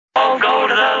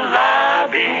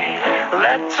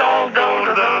Let's all go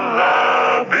to the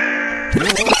lobby.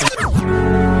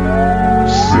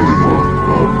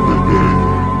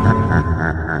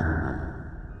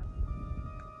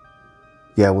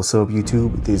 Yeah, what's up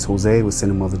YouTube? This is Jose with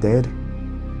Cinema of the Dead.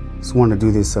 Just want to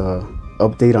do this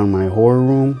update on my horror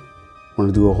room. Want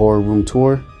to do a horror room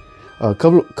tour. A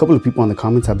couple of people in the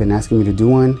comments have been asking me to do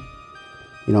one.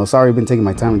 You know, sorry I've been taking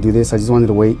my time to do this. I just wanted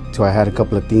to wait till I had a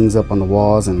couple of things up on the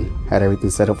walls and had everything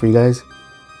set up for you guys.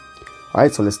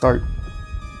 Alright, so let's start.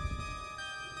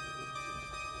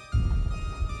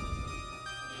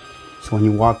 So when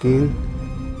you walk in,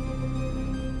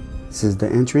 this is the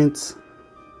entrance.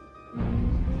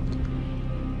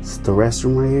 It's the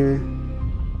restroom right here.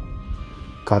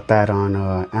 Got that on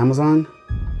Amazon.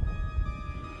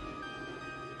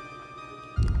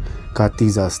 Got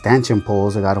these stanchion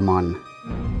poles. I got them on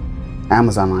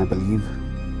Amazon, I believe.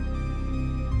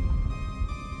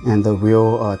 And the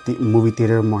real movie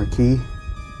theater marquee.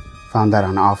 Found that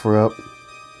on OfferUp.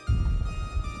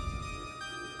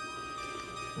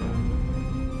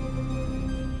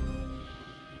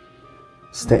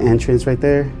 It's the entrance right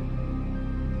there.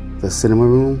 The cinema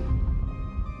room.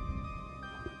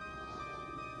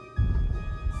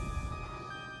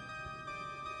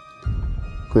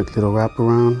 Quick little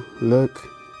wraparound look.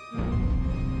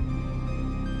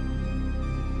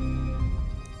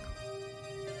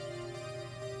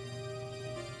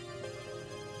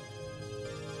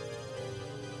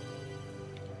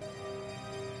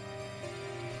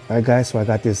 Alright guys, so I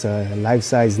got this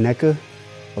life-size NECA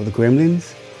of the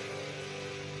Gremlins.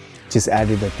 Just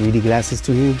added the 3D glasses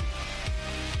to him.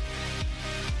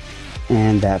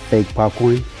 And that fake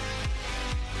popcorn.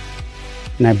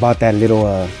 And I bought that little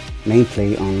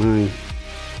nameplate online.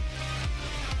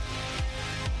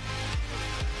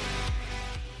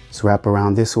 Let's wrap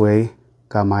around this way.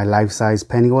 Got my life-size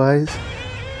Pennywise.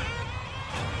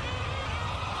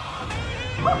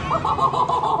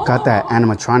 Got that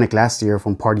animatronic last year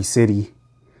from Party City.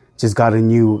 Just got a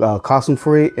new costume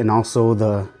for it, and also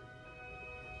the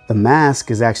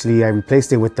mask is actually, I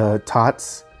replaced it with the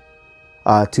Tots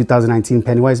 2019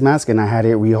 Pennywise mask, and I had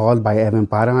it rehauled by Evan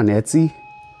Para on Etsy.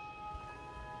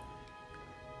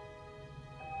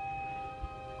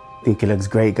 Think it looks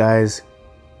great, guys.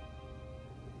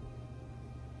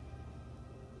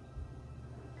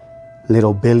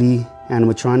 Little Billy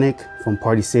animatronic from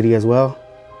Party City as well.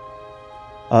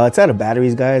 It's out of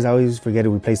batteries, guys. I always forget to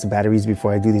replace the batteries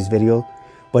before I do this video.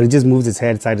 But it just moves its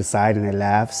head side to side and it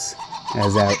laughs.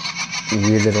 Has that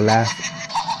weird little laugh.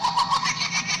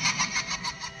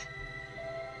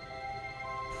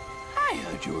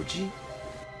 Hiya, Georgie.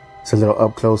 It's a little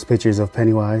up close pictures of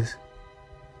Pennywise.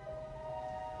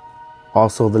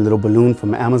 Also the little balloon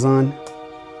from Amazon.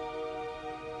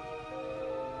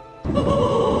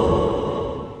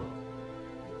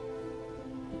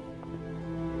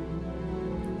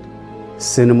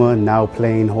 Cinema now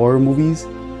playing horror movies.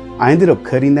 I ended up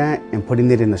cutting that and putting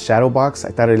it in the shadow box.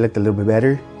 I thought it looked a little bit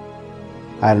better.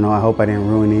 I don't know, I hope I didn't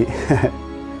ruin it.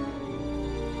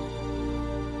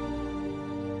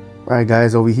 Alright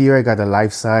guys, over here I got a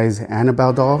life-size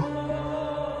Annabelle doll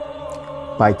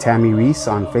by Tammy Reese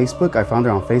on Facebook. I found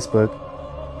her on Facebook.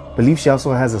 I believe she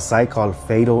also has a site called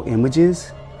Fatal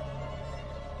Images.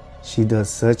 She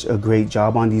does such a great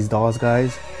job on these dolls,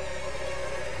 guys.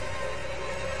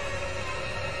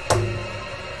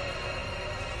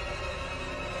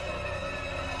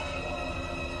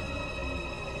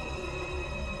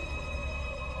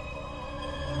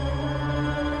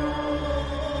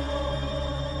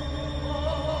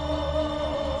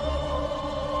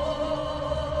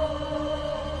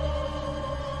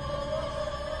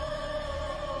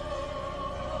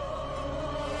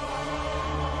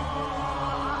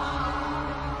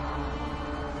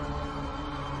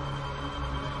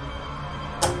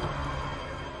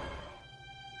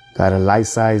 Got a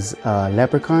life-size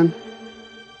leprechaun.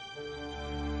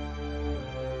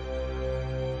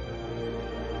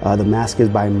 The mask is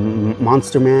by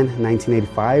Monster Man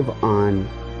 1985 on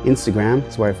Instagram.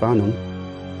 That's where I found him.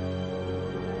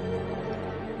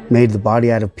 Made the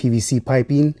body out of PVC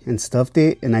piping and stuffed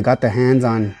it. And I got the hands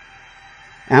on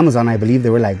Amazon. I believe they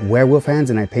were like werewolf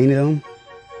hands, and I painted them.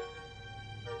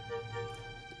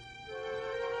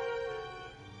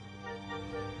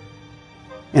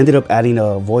 Ended up adding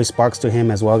a voice box to him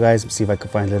as well, guys. Let's see if I can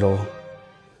find a little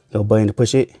button to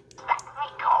push it. Let me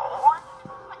go. What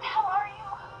the hell are you?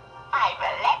 I'm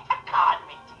a leprechaun,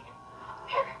 me dear.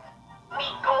 Here, me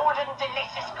golden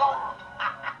delicious gold.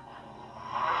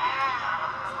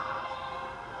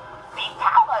 Me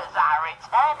powers are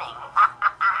returning.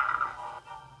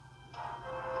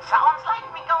 Sounds like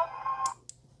me go.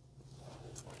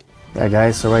 Yeah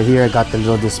guys, so right here I got the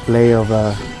little display of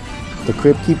the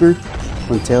Crypt Keeper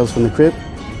from Tales from the Crypt.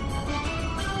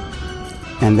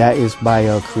 And that is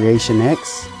by Creation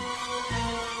X.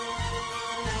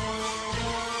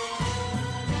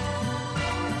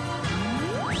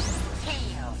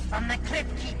 Tales from the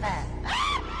Crypt Keeper.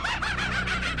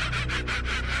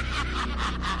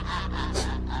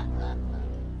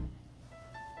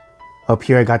 Up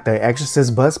here I got the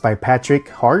Exorcist bust by Patrick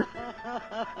Hart.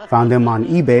 Found them on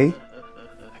eBay.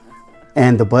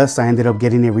 And the bust, I ended up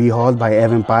getting it rehauled by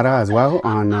Evan Para as well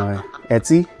on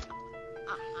Etsy.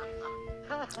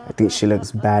 I think she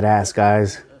looks badass,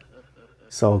 guys.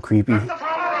 So creepy. The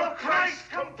power of Christ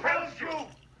compels you!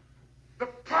 The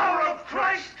power of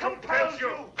Christ compels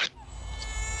you!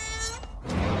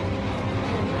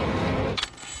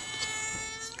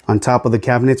 On top of the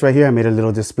cabinets right here, I made a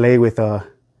little display with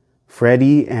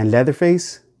Freddy and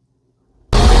Leatherface.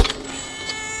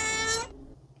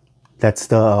 That's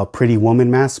the Pretty Woman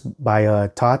mask by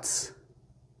Tots.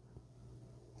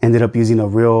 Ended up using a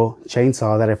real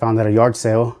chainsaw that I found at a yard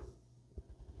sale.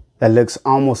 That looks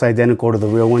almost identical to the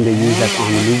real one they used that's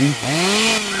on the movie.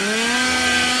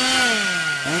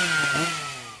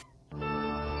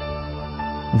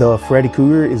 The Freddy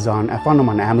Krueger is I found them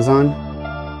on Amazon.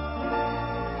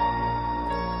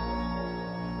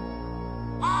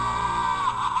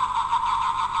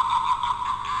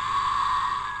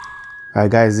 Alright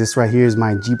guys, this right here is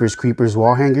my Jeepers Creepers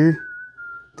wall hanger.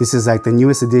 This is like the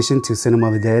newest addition to Cinema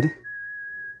of the Dead.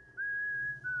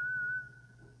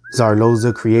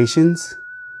 Zarloza Creations.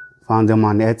 Found them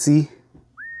on Etsy.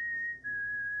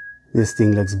 This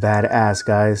thing looks badass,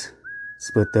 guys.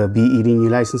 It's with the Be Eating You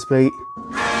license plate.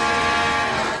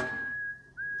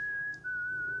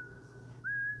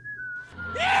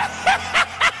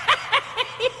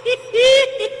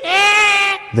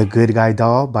 The Good Guy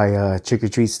Doll by Trick or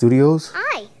Treat Studios.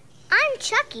 Hi, I'm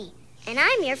Chucky, and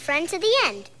I'm your friend to the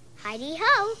end.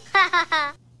 Heidi-ho.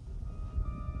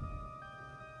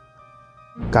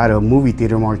 Got a movie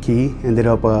theater marquee. Ended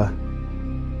up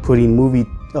putting movie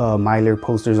Myler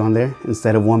posters on there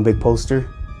instead of one big poster.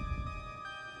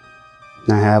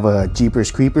 And I have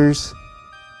Jeepers Creepers,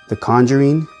 The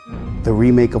Conjuring, the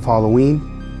remake of Halloween,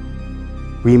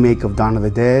 remake of Dawn of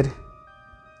the Dead,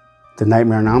 The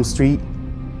Nightmare on Elm Street,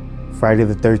 Friday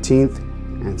the 13th,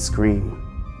 and Scream.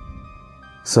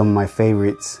 Some of my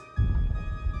favorites.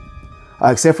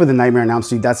 Except for The Nightmare on Elm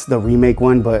Street, that's the remake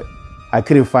one, but I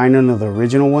couldn't find none of the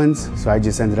original ones, so I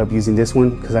just ended up using this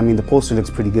one, because I mean the poster looks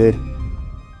pretty good.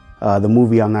 The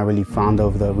movie, I'm not really fond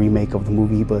of the remake of the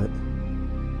movie, but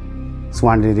just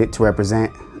wanted it to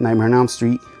represent Nightmare on Elm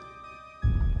Street.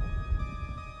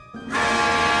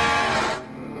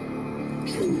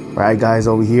 Alright guys,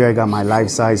 over here I got my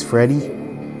life-size Freddy.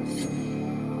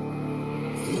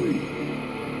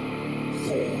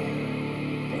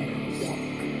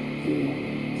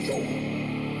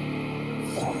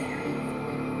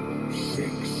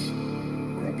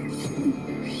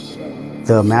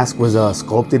 The mask was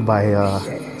sculpted by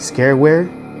Scareware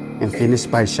and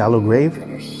finished by Shallow Grave.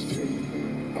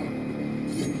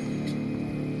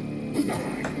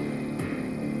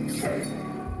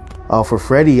 For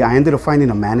Freddy, I ended up finding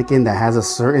a mannequin that has a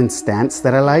certain stance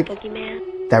that I like.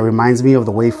 That reminds me of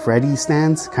the way Freddy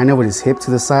stands, kind of with his hip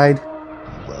to the side.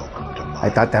 I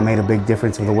thought that made a big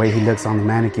difference with the way he looks on the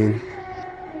mannequin.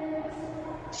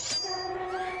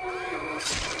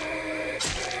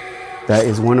 That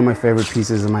is one of my favorite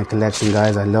pieces of my collection,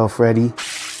 guys. I love Freddy.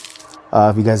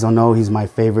 If you guys don't know, he's my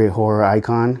favorite horror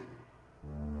icon.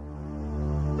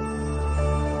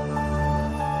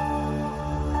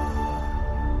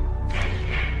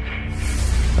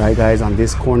 Alright guys, on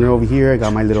this corner over here, I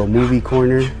got my little movie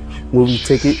corner, movie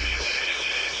ticket.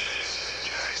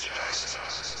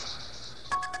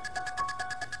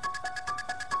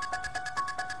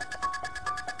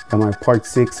 Got my Part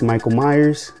 6 Michael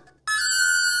Myers.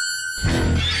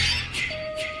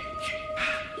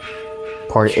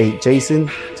 Part 8 Jason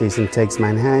Takes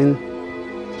Manhattan.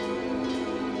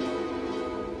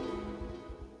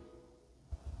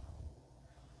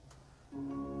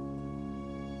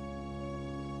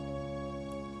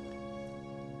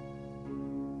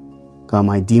 Got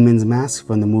my Demon's mask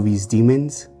from the movies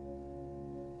Demons.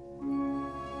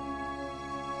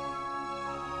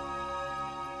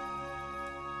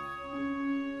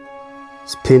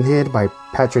 It's Pinhead by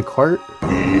Patrick Hart.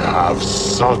 We have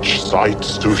such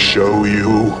sights to show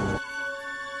you.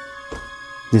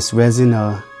 This resin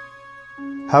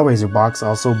Hellraiser box,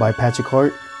 also by Patrick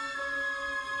Hart.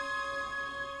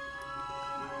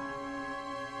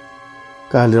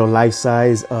 Got a little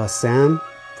life-size Sam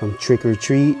from Trick or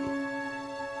Treat.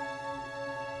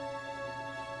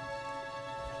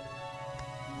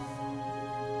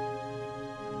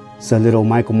 It's a little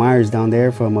Michael Myers down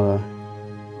there from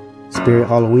Spirit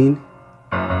Halloween.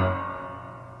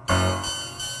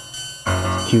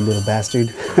 Cute little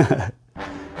bastard.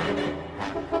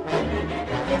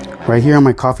 Right here on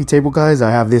my coffee table, guys,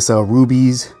 I have this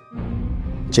Ruby's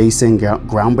Jason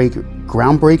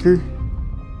Groundbreaker.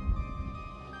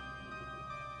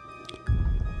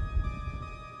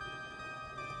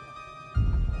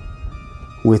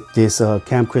 With this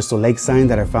Camp Crystal Lake sign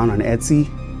that I found on Etsy.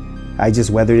 I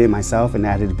just weathered it myself and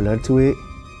added blood to it.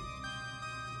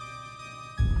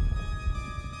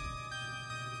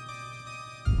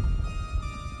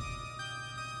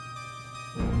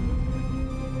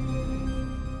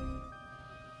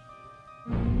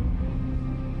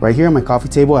 Right here on my coffee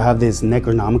table, I have this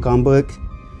Necronomicon book.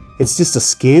 It's just a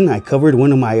skin. I covered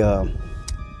one of my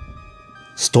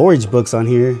storage books on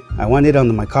here. I wanted it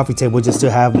on my coffee table just to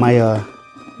have my,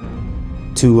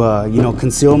 you know,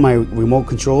 conceal my remote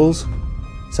controls.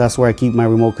 So that's where I keep my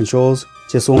remote controls.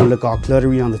 Just so it won't look all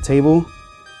cluttery on the table.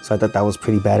 So I thought that was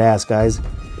pretty badass, guys.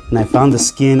 And I found the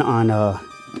skin on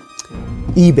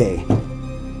eBay.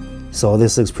 So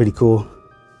this looks pretty cool.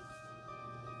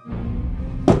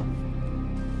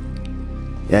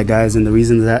 Yeah, guys, and the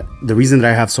reason that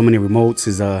I have so many remotes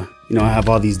is you know, I have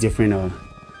all these different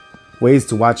ways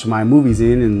to watch my movies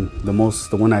in, and the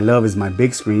one I love is my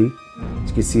big screen. As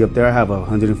you can see up there, I have a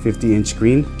 150-inch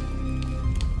screen.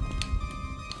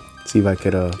 See if I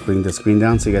could bring the screen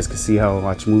down so you guys can see how I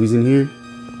watch movies in here.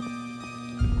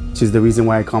 Which is the reason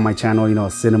why I call my channel, you know,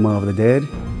 Cinema of the Dead.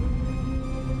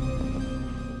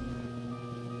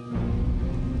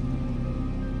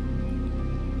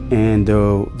 And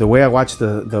the way I watch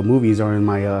the movies are in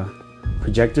my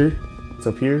projector. It's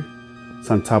up here. It's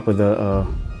on top of the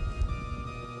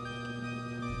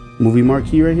movie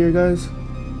marquee right here, guys.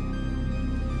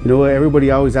 You know what?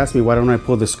 Everybody always asks me why don't I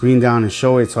pull the screen down and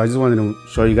show it. So I just wanted to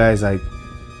show you guys, like,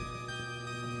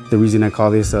 the reason I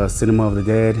call this Cinema of the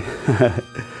Dead.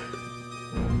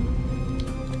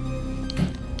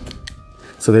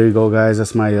 So there you go, guys.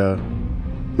 That's my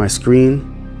my screen.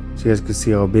 So you guys can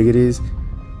see how big it is.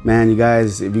 Man, you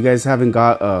guys, if you guys haven't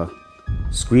got a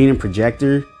screen and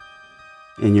projector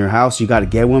in your house, you got to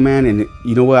get one, man. And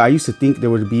you know what? I used to think they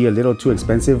would be a little too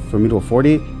expensive for me to afford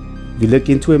it. If you look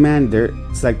into it, man,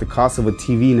 it's like the cost of a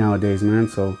TV nowadays, man.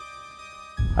 So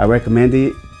I recommend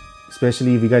it,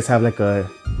 especially if you guys have like a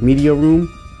media room.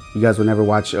 You guys will never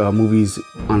watch movies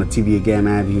on a TV again,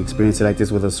 man, if you experience it like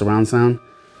this with a surround sound.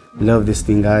 Love this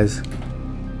thing, guys.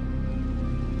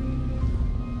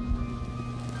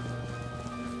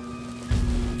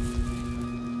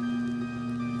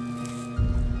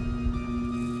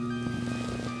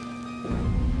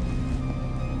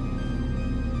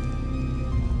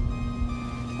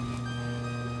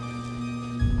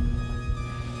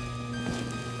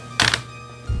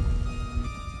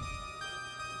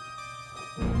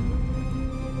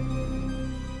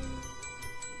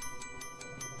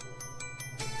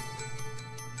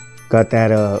 Got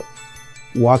that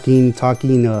walking,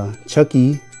 talking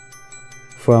Chucky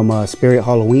from Spirit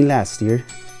Halloween last year.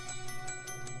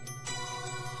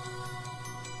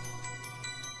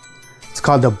 It's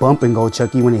called the bump and go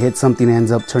Chucky. When it hits something, it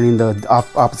ends up turning the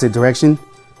opposite direction.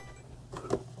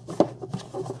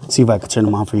 Let's see if I can turn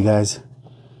them on for you guys.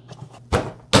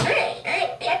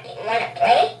 Hey, Chucky, you wanna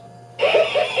play?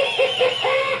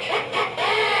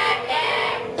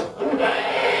 Who the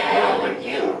hell are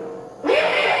you?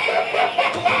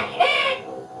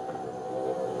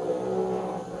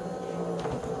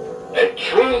 A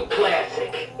true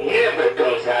classic never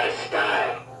goes out of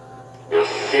style. You'll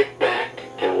sit back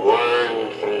and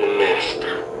learn from the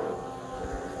master.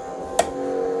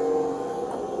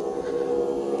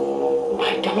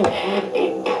 I don't have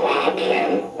a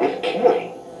problem with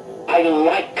killing. I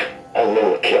like a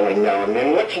little killing now and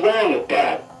then. What's wrong with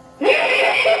that?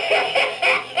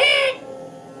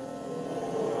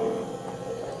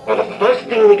 Well, the first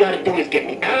thing we gotta do is get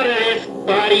me out of this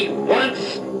body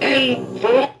once and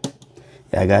for all.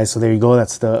 Yeah, guys, so there you go.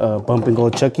 That's the Bump and Go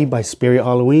Chucky by Spirit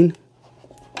Halloween.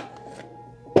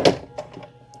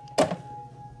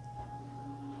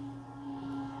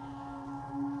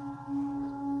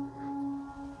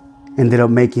 Ended up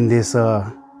making this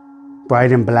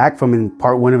Bride in Black from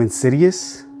part 1 of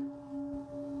Insidious.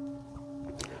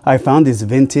 I found this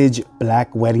vintage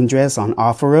black wedding dress on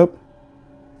OfferUp.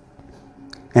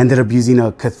 Ended up using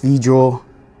a cathedral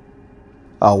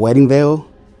wedding veil.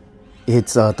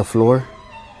 It's the floor.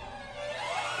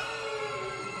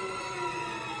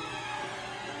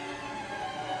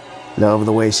 Love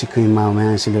the way she came out,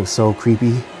 man. She looks so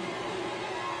creepy.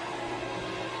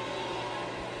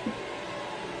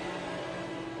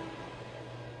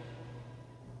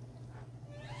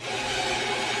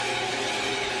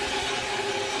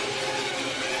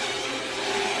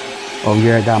 Over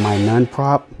here I got my nun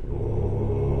prop.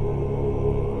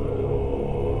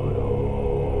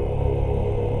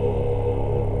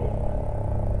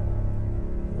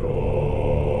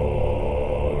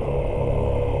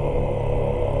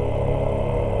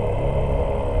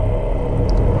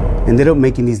 Ended up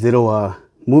making these little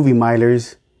movie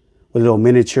milers with little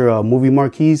miniature movie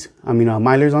marquees.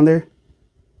 Milers on there.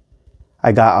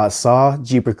 I got Saw,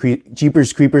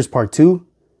 Jeepers Creepers Part 2,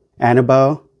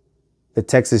 Annabelle, The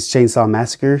Texas Chainsaw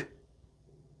Massacre,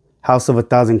 House of a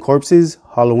Thousand Corpses,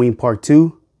 Halloween Part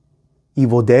 2,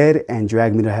 Evil Dead, and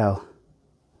Drag Me to Hell.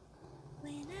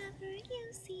 Whenever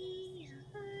you see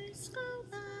a hearse go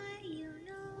by, you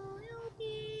know you'll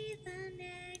be the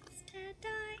next to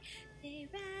die. They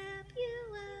wrap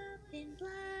you up in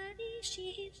bloody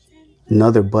sheets and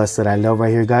Another bust that I love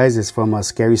right here, guys, is from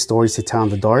Scary Stories to Tell in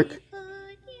the Dark. put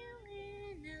you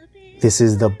in a big This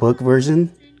is the book version and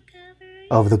cover you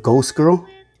of the Ghost Girl. with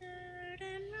dirt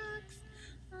and rocks.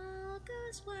 All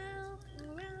goes well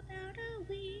for about a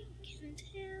week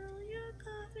until your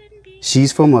coffin becomes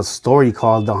She's from a story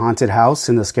called The Haunted House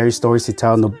in the Scary Stories to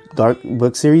Tell in the Dark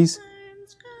book series.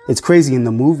 It's crazy, in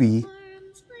the movie,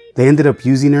 they ended up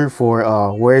using her for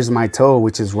Where's My Toe,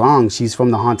 which is wrong. She's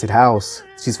from The Haunted House.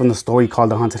 She's from the story called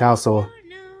The Haunted House, so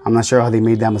I'm not sure how they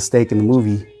made that mistake in the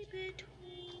movie.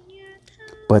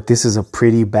 But this is a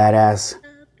pretty badass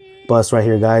bust right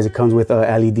here, guys. It comes with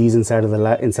LEDs inside of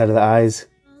the eyes.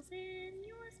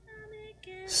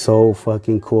 So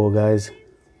fucking cool, guys.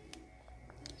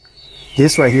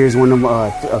 This right here is one of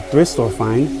a thrift store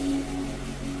find.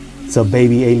 It's a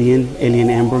baby alien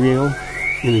embryo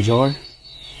in a jar.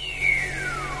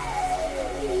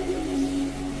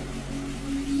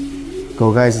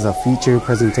 Go, guys, is a feature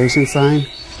presentation sign.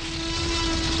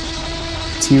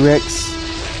 T-Rex.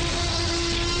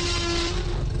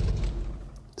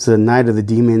 It's the Night of the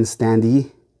Demon Standee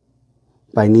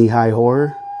by Knee High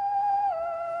Horror.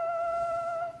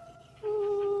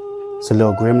 It's a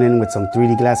little gremlin with some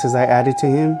 3D glasses I added to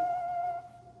him.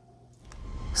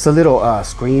 It's a little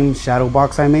Scream shadow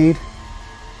box I made.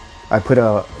 I put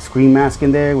a Scream mask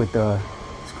in there with the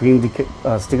Scream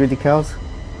sticker decals.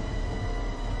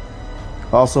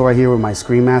 Also right here with my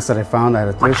Scream mask that I found at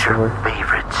a thrift store.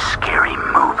 Favorite scary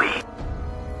movie?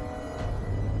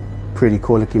 Pretty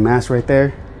cool looking mask right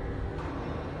there.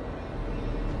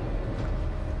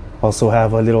 Also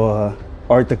have a little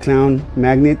Art the Clown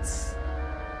magnets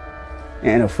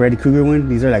and a Freddy Krueger one.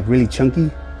 These are like really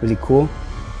chunky, really cool.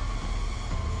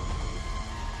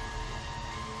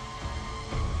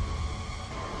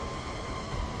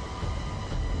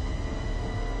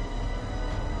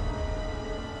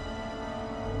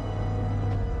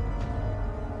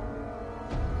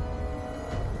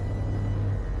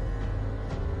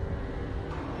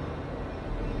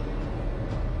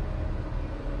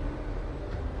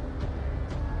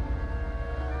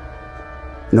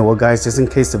 You know what, guys, just in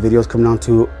case the video is coming on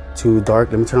too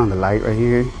dark, let me turn on the light right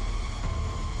here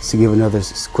just to give another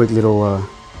quick little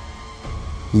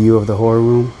view of the horror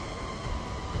room.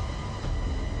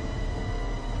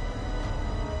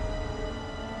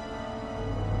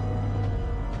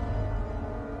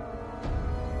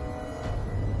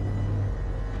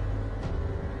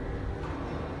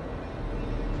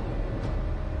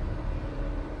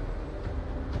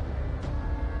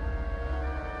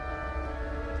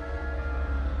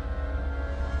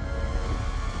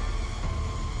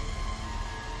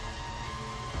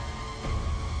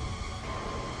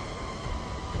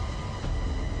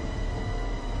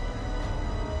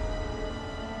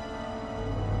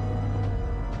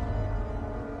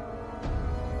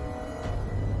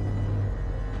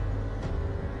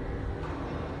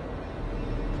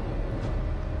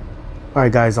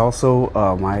 Alright, guys, also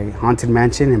my Haunted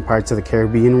Mansion and Pirates of the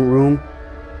Caribbean room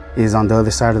is on the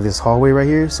other side of this hallway right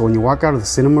here. So when you walk out of the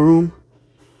cinema room,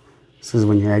 this is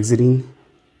when you're exiting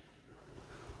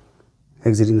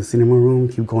the cinema room.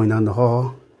 Keep going down the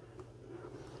hall.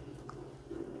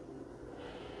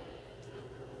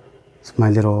 It's my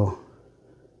little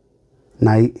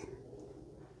night.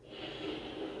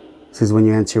 This is when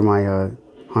you enter my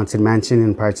Haunted Mansion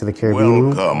and Pirates of the Caribbean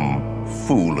room. Welcome,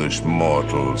 foolish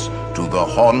mortals, to the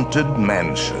Haunted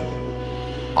Mansion.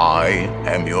 I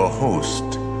am your host,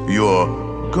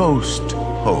 your ghost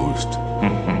host.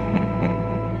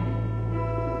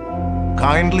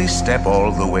 Kindly step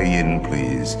all the way in,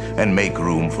 please, and make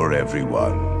room for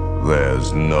everyone.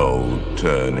 There's no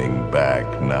turning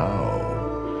back now.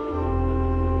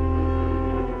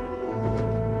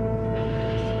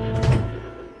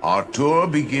 Our tour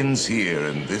begins here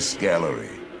in this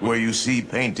gallery, where you see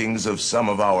paintings of some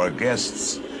of our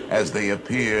guests as they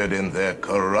appeared in their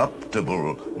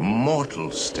corruptible,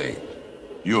 mortal state.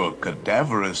 Your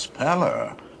cadaverous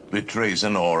pallor betrays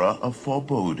an aura of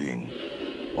foreboding,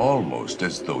 almost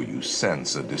as though you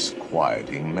sense a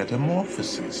disquieting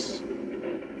metamorphosis.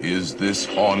 Is this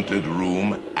haunted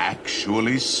room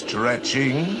actually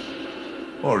stretching?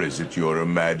 Or is it your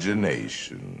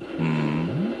imagination?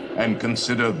 And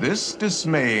consider this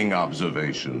dismaying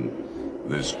observation.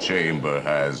 This chamber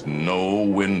has no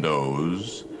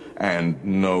windows and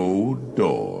no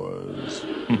doors.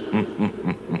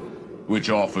 Which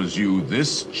offers you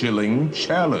this chilling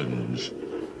challenge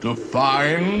to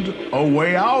find a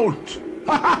way out.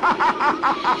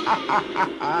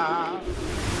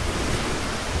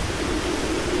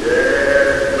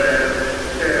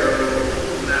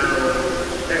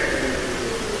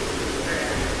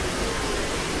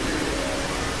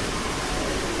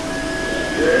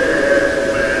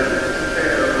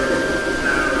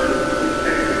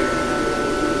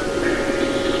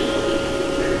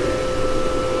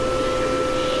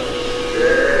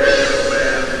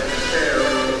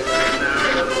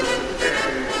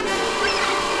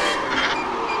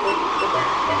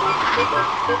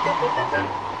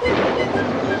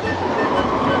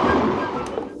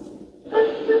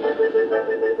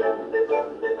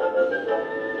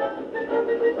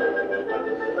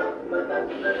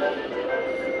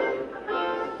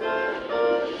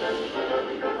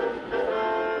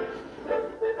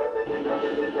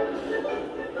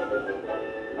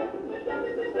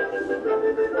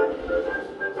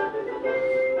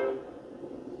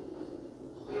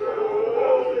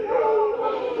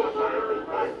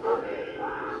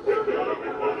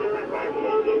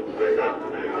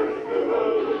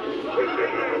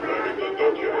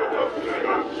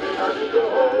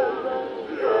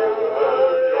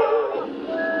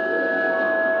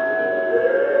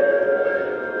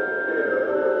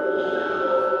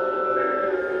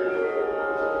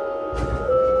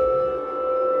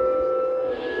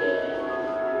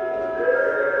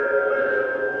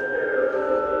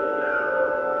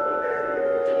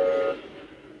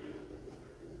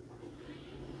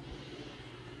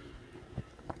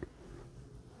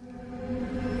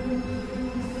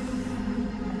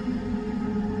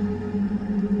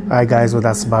 Alright guys, well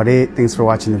that's about it. Thanks for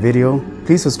watching the video.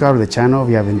 Please subscribe to the channel if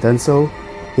you haven't done so.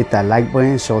 Hit that like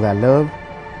button, show that love,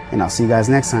 and I'll see you guys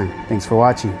next time. Thanks for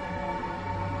watching.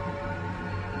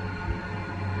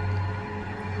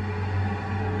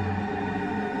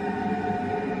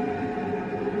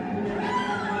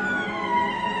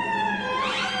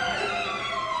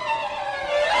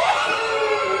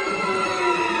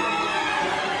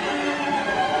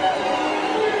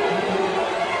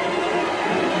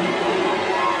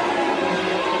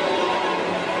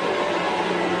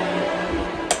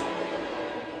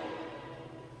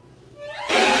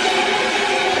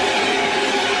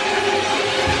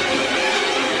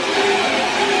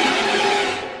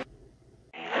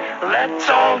 Let's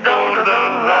all go to the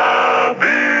lobby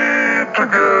to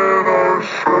get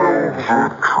ourselves a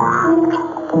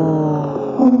treat.